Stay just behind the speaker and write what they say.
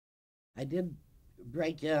I did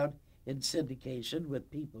break out in syndication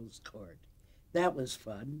with People's Court. That was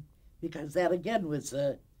fun because that again was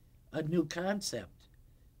a new concept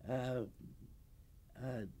uh,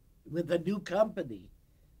 uh, with a new company,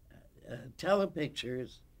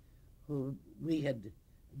 Telepictures, who we had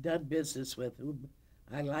done business with, whom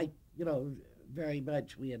I liked, very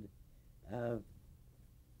much. We had, uh,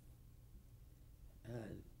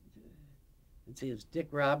 uh, let's see, it's Dick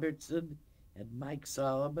Robertson and Mike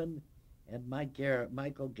Solomon and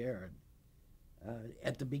Michael Guerin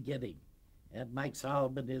at the beginning. And Mike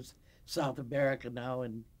Solomon is South America now,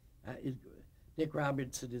 and Dick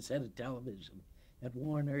Robertson is head of television at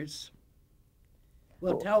Warner's.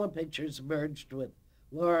 Well, Well, Telepictures merged with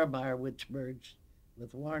Lorimar, which merged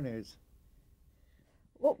with Warner's.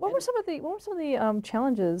 what And were some of the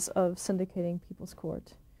challenges of syndicating People's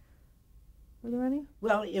Court? Were there any?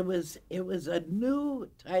 well, it was a new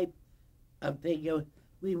type of thing.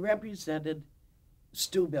 We represented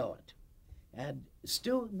Stu Billett, and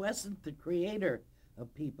Stu wasn't the creator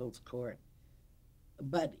of People's Court,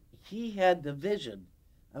 but he had the vision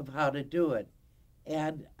of how to do it.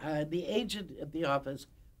 And the agent at the office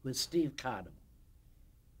was Steve Cottam,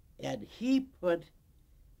 and he put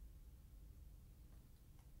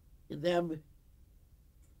them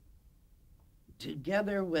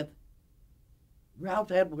together with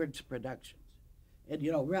Ralph Edwards Productions. And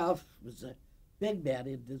Ralph was a big man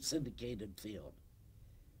in the syndicated field.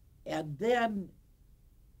 And then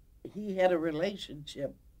he had a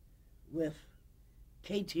relationship with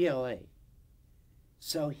KTLA.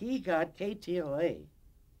 So he got KTLA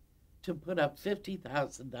to put up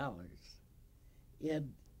 $50,000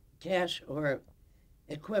 in cash or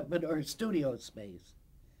equipment or studio space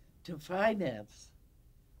to finance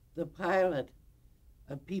the pilot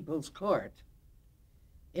of People's Court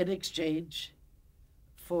in exchange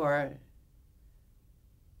for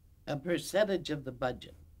a percentage of the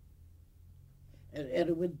budget. And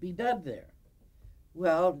it would be done there.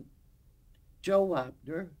 Well, Joe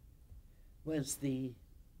Wapner was the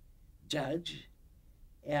judge,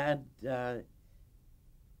 and then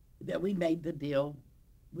we made the deal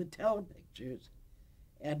with Telepictures,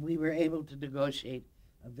 and we were able to negotiate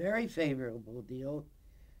a very favorable deal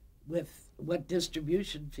with what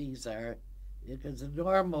distribution fees are, because a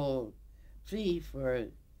normal fee for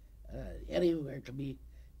anywhere can be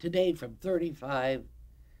today from 35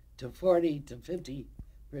 to 40 to 50%,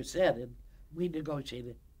 and we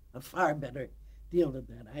negotiated a far better deal than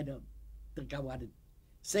that. I don't think I want to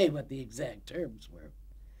say what the exact terms were,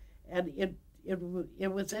 and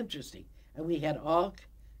it was interesting, and we had all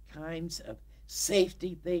kinds of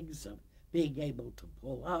safety things of being able to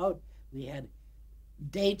pull out. We had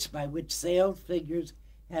dates by which sales figures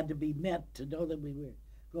had to be met to know that we were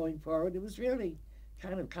going forward. It was really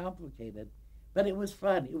kind of complicated, but it was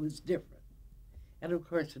fun. It was different. And of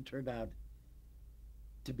course, it turned out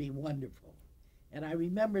to be wonderful. And I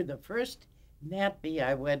remember the first NatB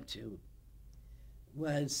I went to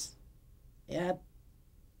was at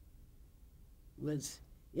was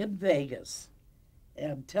in Vegas,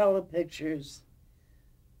 and Telepictures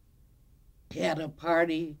had a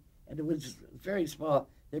party, and it was very small.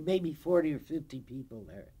 There may be 40 or 50 people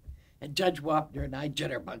there. And Judge Wapner and I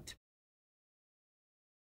jitterbugged